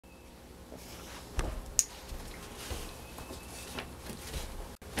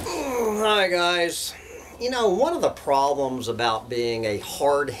Alright guys, you know, one of the problems about being a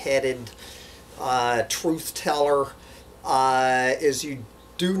hard-headed truth teller is you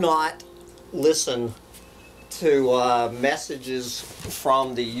do not listen to messages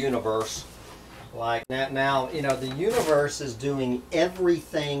from the universe. Like now, you know, the universe is doing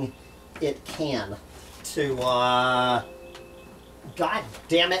everything it can to, God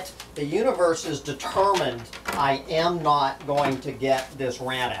damn it, the universe is determined I am not going to get this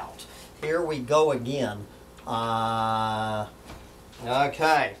rant out. Here we go again.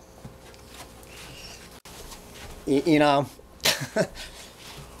 Okay. You know,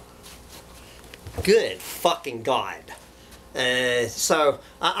 good fucking God. So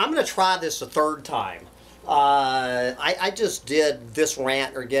I'm going to try this a third time. I just did this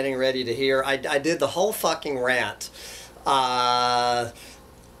rant, or getting ready to hear. I did the whole fucking rant. And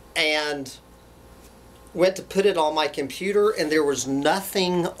went to put it on my computer, and there was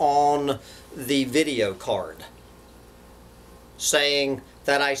nothing on the video card saying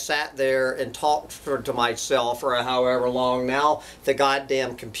that I sat there and talked to myself for however long. Now the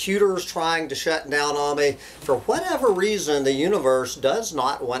goddamn computer's trying to shut down on me. For whatever reason, the universe does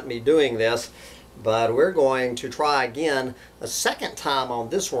not want me doing this, but we're going to try again a second time on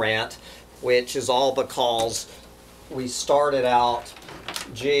this rant, which is all because we started out,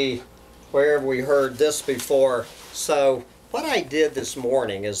 gee, where have we heard this before? So what I did this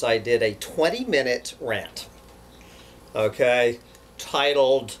morning is I did a 20-minute rant, okay,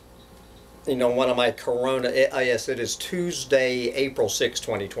 titled, you know, one of my Corona, yes, it is Tuesday, April 6,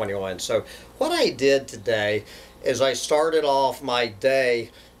 2021. So what I did today is I started off my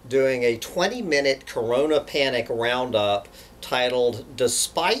day doing a 20-minute Corona Panic Roundup titled,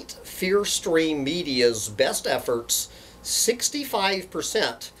 Despite Fearstream Media's Best Efforts,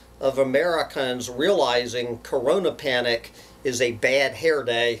 65% of Americans realizing Corona Panic is a bad hair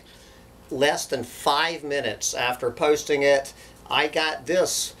day. Less than 5 minutes after posting it, I got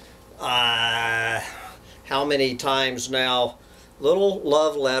this, how many times now? Little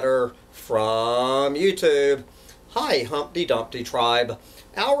love letter from YouTube. Hi, Humpty Dumpty Tribe.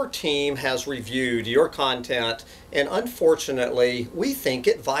 Our team has reviewed your content, and unfortunately, we think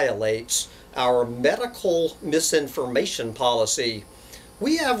it violates our medical misinformation policy.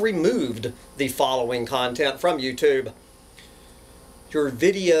 We have removed the following content from YouTube. Your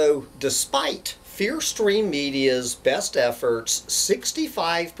video, despite Fearstream Media's best efforts,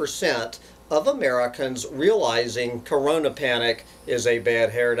 65% of Americans realizing Corona Panic is a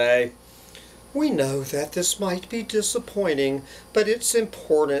bad hair day. We know that this might be disappointing, but it's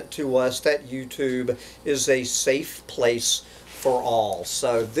important to us that YouTube is a safe place for all.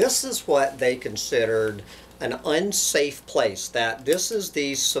 So this is what they considered an unsafe place, that this is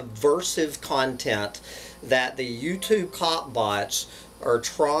the subversive content that the YouTube copbots are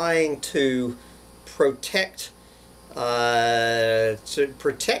trying to protect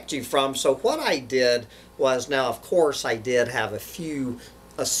you from. So what I did was, now of course I did have a few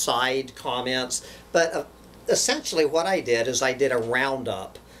aside comments, but essentially what I did is I did a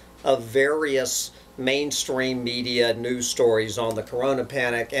roundup of various mainstream media news stories on the Corona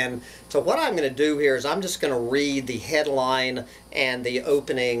Panic. And so what I'm going to do here is I'm just going to read the headline and the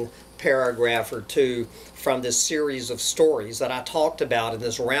opening paragraph or two from this series of stories that I talked about in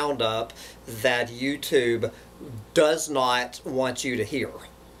this roundup that YouTube does not want you to hear,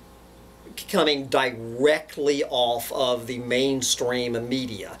 coming directly off of the mainstream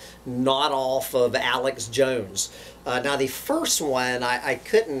media, not off of Alex Jones. Now the first one, I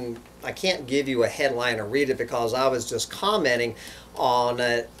can't give you a headline or read it because I was just commenting on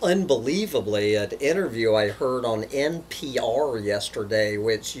unbelievably an interview I heard on NPR yesterday,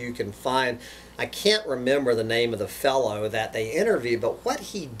 which you can find. I can't remember the name of the fellow that they interviewed, but what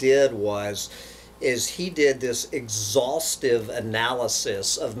he did is he did this exhaustive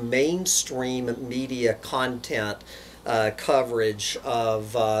analysis of mainstream media content coverage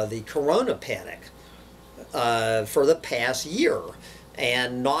of the Corona Panic for the past year.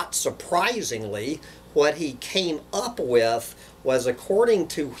 And not surprisingly, what he came up with was, according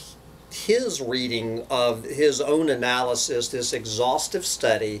to his reading of his own analysis, this exhaustive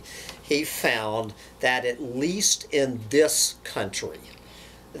study, he found that at least in this country,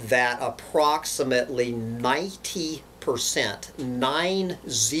 that approximately 90%,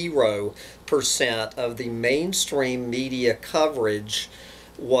 90% of the mainstream media coverage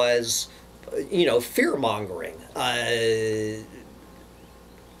was, you know, fear-mongering,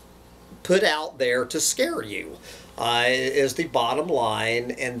 put out there to scare you, is the bottom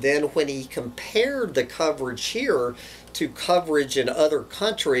line. And then when he compared the coverage here to coverage in other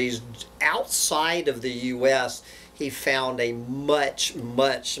countries outside of the U.S., he found a much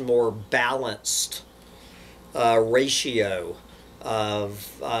more balanced ratio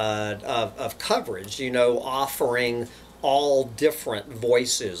of coverage, you know, offering all different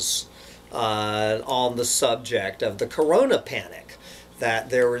voices on the subject of the corona panic. That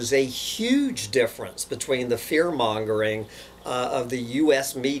there is a huge difference between the fear-mongering of the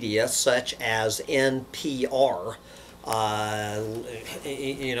U.S. media, such as NPR,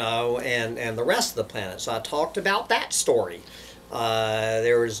 you know, and the rest of the planet. So I talked about that story.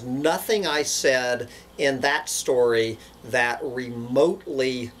 There is nothing I said in that story that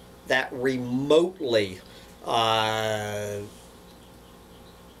remotely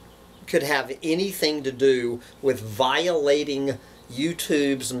could have anything to do with violating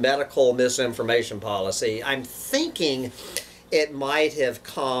YouTube's medical misinformation policy. I'm thinking it might have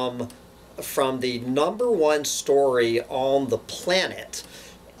come from the #1 story on the planet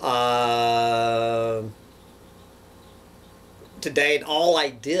today, and all I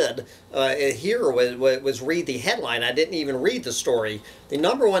did here was read the headline. I didn't even read the story. The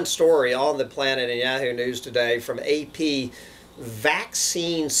 #1 story on the planet in Yahoo News today from AP: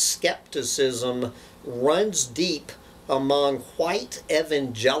 vaccine skepticism runs deep among white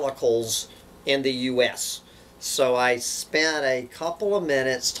evangelicals in the U.S. So I spent a couple of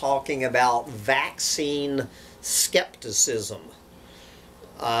minutes talking about vaccine skepticism.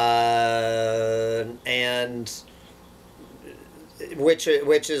 And which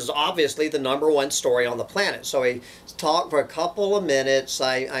is obviously the #1 story on the planet. So I talked for a couple of minutes.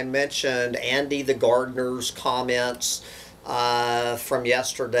 I mentioned Andy the gardener's comments from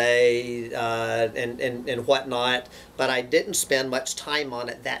yesterday and whatnot, but I didn't spend much time on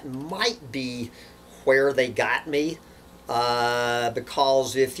it. That might be where they got me,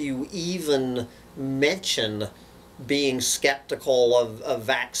 because if you even mention being skeptical of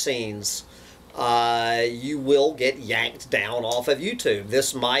vaccines, you will get yanked down off of YouTube.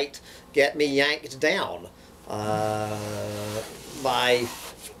 This might get me yanked down by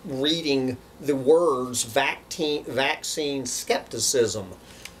reading the words vaccine skepticism.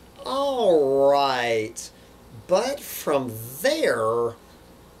 All right, but from there,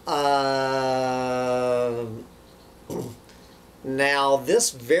 now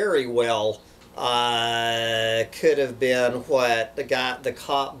this very well could have been what the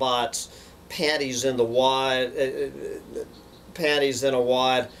copbots panties in a wad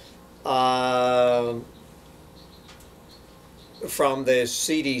from the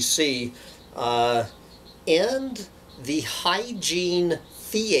CDC. End the hygiene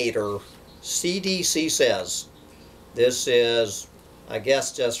theater, CDC says. This is, I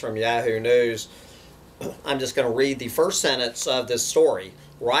guess, just from Yahoo News. I'm just going to read the first sentence of this story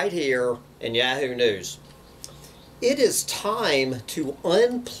right here in Yahoo News. It is time to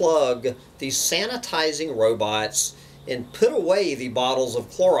unplug the sanitizing robots and put away the bottles of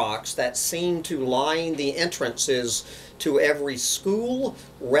Clorox that seem to line the entrances to every school,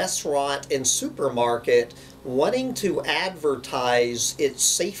 restaurant, and supermarket wanting to advertise its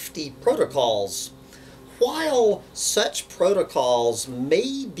safety protocols. While such protocols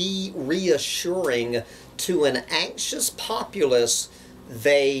may be reassuring to an anxious populace,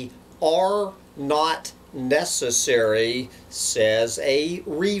 they are not necessary, says a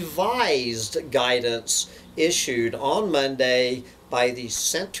revised guidance issued on Monday by the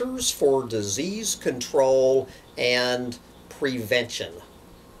Centers for Disease Control and Prevention.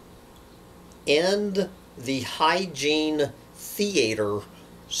 End the hygiene theater,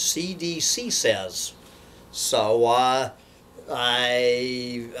 CDC says. So I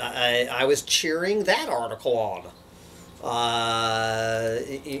was cheering that article on.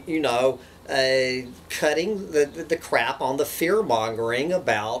 You know, cutting the crap on the fear mongering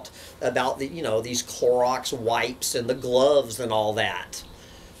about the, you know, these Clorox wipes and the gloves and all that.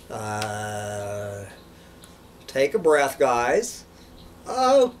 Take a breath, guys.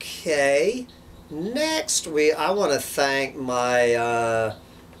 Okay. Next, I want to thank my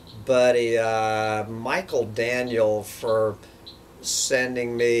buddy Michael Daniel for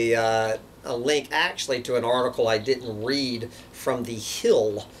sending me a link actually to an article I didn't read from The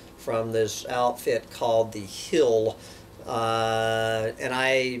Hill, from this outfit called The Hill. But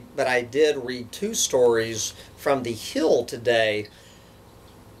I did read 2 stories from The Hill today.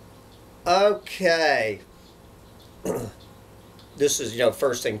 Okay. This is, you know,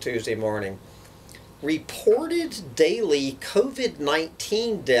 first thing Tuesday morning. Reported daily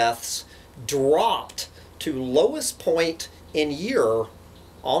COVID-19 deaths dropped to lowest point in year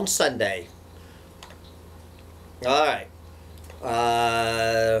on Sunday. All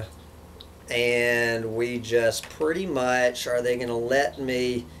right. And we just pretty much, are they going to let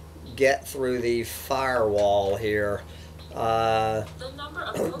me get through the firewall here. The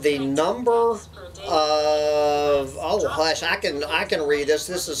number of, oh hush, I can read this.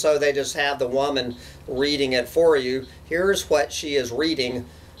 This is so they just have the woman reading it for you. Here's what she is reading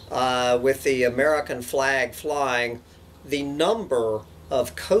with the American flag flying. The number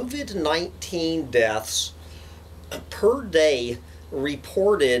of COVID-19 deaths per day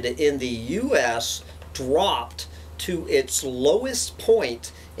reported in the U.S. dropped to its lowest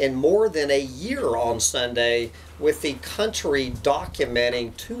point in more than a year on Sunday, with the country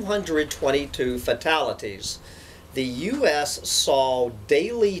documenting 222 fatalities. The U.S. saw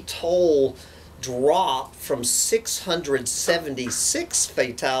daily toll drop from 676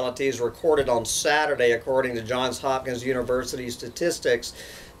 fatalities recorded on Saturday, according to Johns Hopkins University statistics.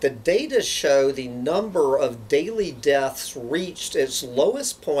 The data show the number of daily deaths reached its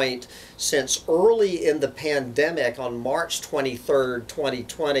lowest point since early in the pandemic on March 23,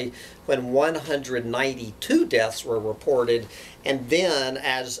 2020, when 192 deaths were reported. And then,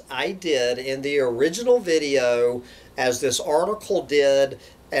 as I did in the original video, as this article did,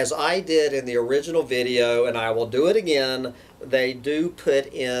 as I did in the original video, and I will do it again, they do put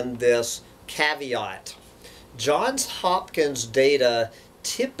in this caveat. Johns Hopkins data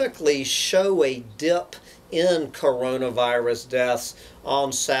typically show a dip in coronavirus deaths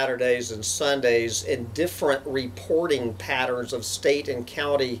on Saturdays and Sundays in different reporting patterns of state and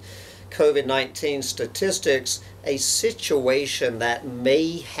county COVID-19 statistics, a situation that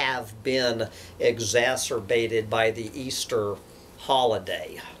may have been exacerbated by the Easter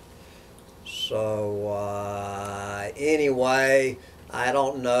holiday. So anyway, I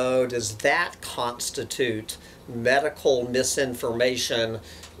don't know, does that constitute medical misinformation,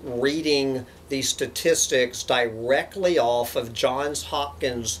 reading these statistics directly off of Johns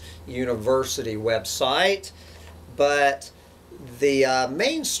Hopkins University website? But the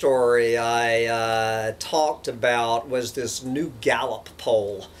main story I talked about was this new Gallup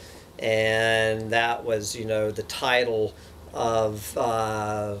poll, and that was, you know, the title of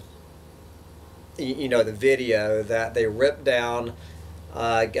you know, the video that they ripped down.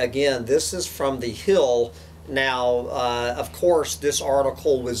 Again, this is from The Hill. Now, of course, this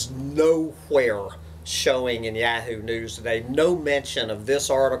article was nowhere showing in Yahoo News today. No mention of this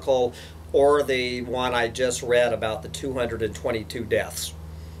article or the one I just read about the 222 deaths.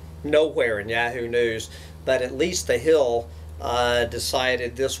 Nowhere in Yahoo News. But at least The Hill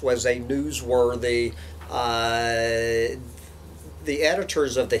decided this was a newsworthy. The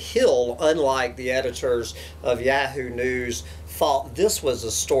editors of The Hill, unlike the editors of Yahoo News, thought this was a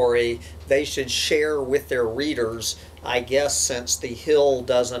story they should share with their readers, I guess, since The Hill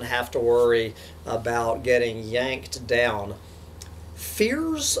doesn't have to worry about getting yanked down.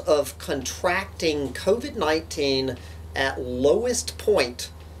 Fears of contracting COVID-19 at lowest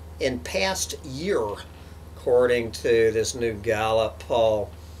point in past year, according to this new Gallup poll.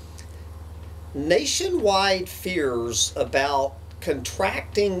 Nationwide fears about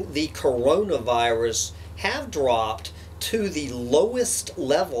contracting the coronavirus have dropped to the lowest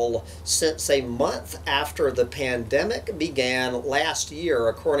level since a month after the pandemic began last year,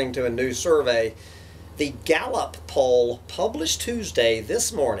 according to a new survey. The Gallup poll, published Tuesday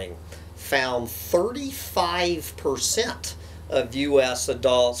this morning, found 35% of U.S.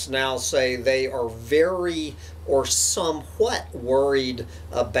 adults now say they are very or somewhat worried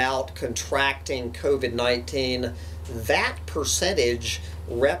about contracting COVID-19. That percentage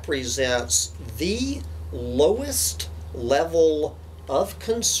represents the lowest level of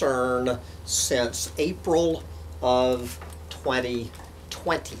concern since April of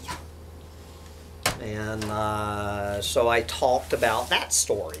 2020. And so I talked about that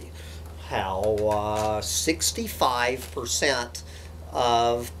story, how 65%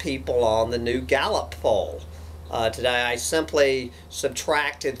 of people on the new Gallup poll. Today I simply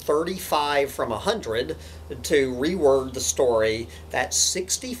subtracted 35 from 100 to reword the story. That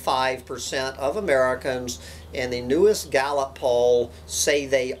 65% of Americans in the newest Gallup poll say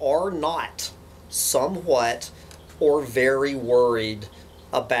they are not somewhat or very worried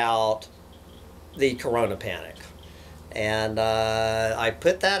about the corona panic. And I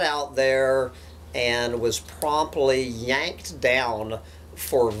put that out there and was promptly yanked down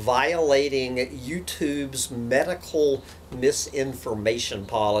for violating YouTube's medical misinformation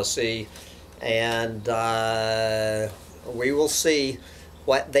policy. And we will see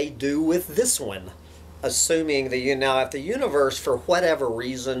what they do with this one, assuming that, you know, if the universe for whatever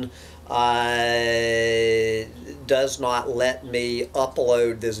reason does not let me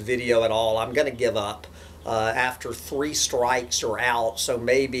upload this video at all, I'm going to give up. After 3 strikes are out, so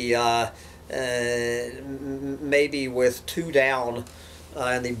maybe maybe with 2 down,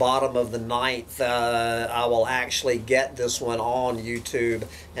 in the bottom of the ninth, I will actually get this one on YouTube,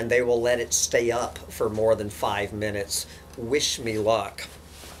 and they will let it stay up for more than 5 minutes. Wish me luck.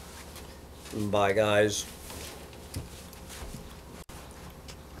 Bye, guys.